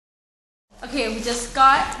Okay, we just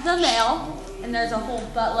got the mail, and there's a whole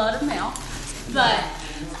buttload of mail, but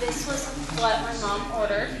this was what my mom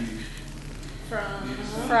ordered from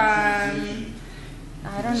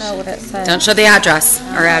I don't know what it says. Don't show the address,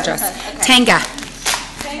 our address. Okay. Tanga.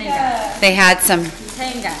 Tanga. They had some.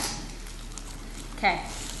 Tanga. Okay.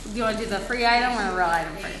 Do you want to do the free item or the real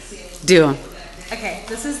item first? Do them. Okay,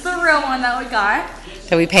 this is the real one that we got.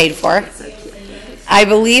 That we paid for. I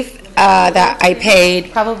believe that I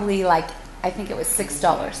paid probably like, I think it was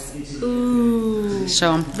 $6. Ooh.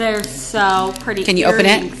 Show them. They're so pretty. Can you open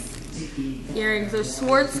it? Earrings are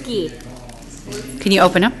Swarovski. Can you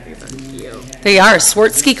open them? They are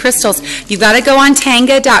Swarovski crystals. You got to go on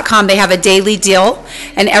tanga.com. They have a daily deal,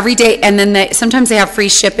 and every day, and then sometimes they have free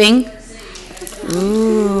shipping.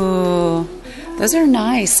 Ooh, those are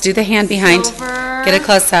nice. Do the hand behind. Silver. Get a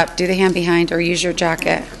close up. Do the hand behind, or use your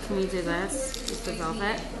jacket. Can we do this? Just the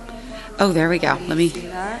velvet. Oh, there we go. Let me. See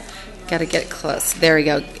that? Got to get it close. There we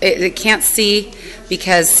go. It can't see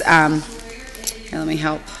because. Here, let me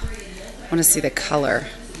help. I want to see the color.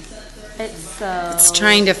 It's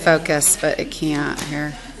trying to focus, but it can't.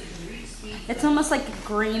 Here. It's almost like a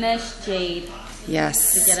greenish jade.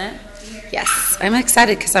 Yes. You get it? Yes. I'm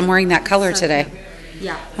excited because I'm wearing that color today.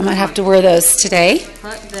 Yeah. I might have to wear those today.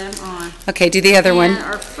 Put them on. Okay, do the other one.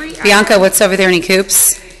 Our free Bianca, what's over there? Any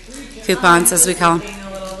coupons? Coupons, as we call them.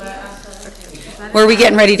 Where are we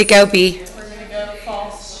getting ready to go, B? We're going to go to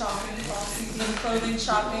fall shopping, fall season clothing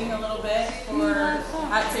shopping a little bit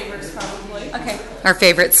at Savers probably. Okay. Our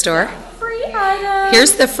favorite store. Free item.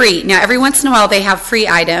 Here's the free. Now, every once in a while, they have free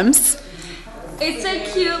items. It's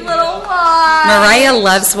a cute little watch. Mariah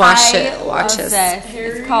loves watches.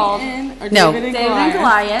 It's called No. David and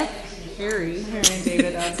Goliath. Harry and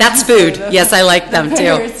David. That's food. Yes, I like them too.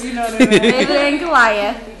 You know what I mean? David and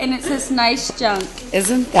Goliath. And it says nice junk.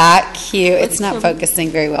 Isn't that cute? It's not focusing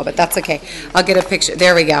very well, but that's okay. I'll get a picture.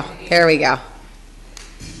 There we go. Here we go.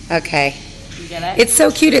 Okay. You get it? It's so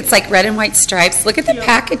cute. It's like red and white stripes. Look at the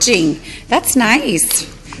packaging. That's nice.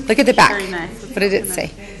 Look at the back. Very nice. What did it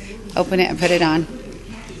say? Open it and put it on.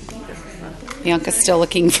 Bianca's still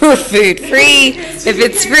looking for food. Free. If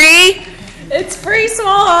it's free. It's free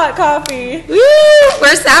small hot coffee. Woo!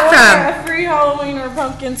 Where's that Or a free Halloween or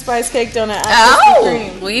pumpkin spice cake donut. from? At Oh, Krispy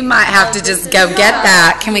Kreme. we might have to just go get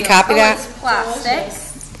that. Can we copy that? It's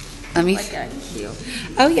plastic. Let me. Like a cute.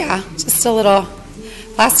 Oh yeah, just a little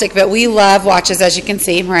plastic. But we love watches, as you can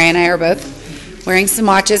see. Mariah and I are both wearing some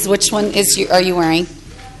watches. Which one are you wearing?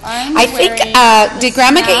 I think. Did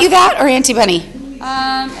Grandma get you that or Auntie Bunny?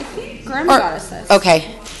 I think Grandma got us this.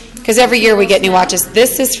 Okay, because every year we get new watches.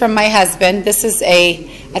 This is from my husband. This is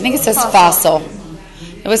I think it says Fossil.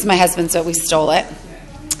 It was my husband's, so we stole it.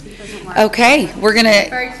 Okay, we're gonna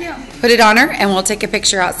Very cute. put it on her, and we'll take a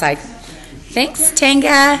picture outside. Thanks,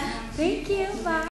 Tanga. Thank you. Bye.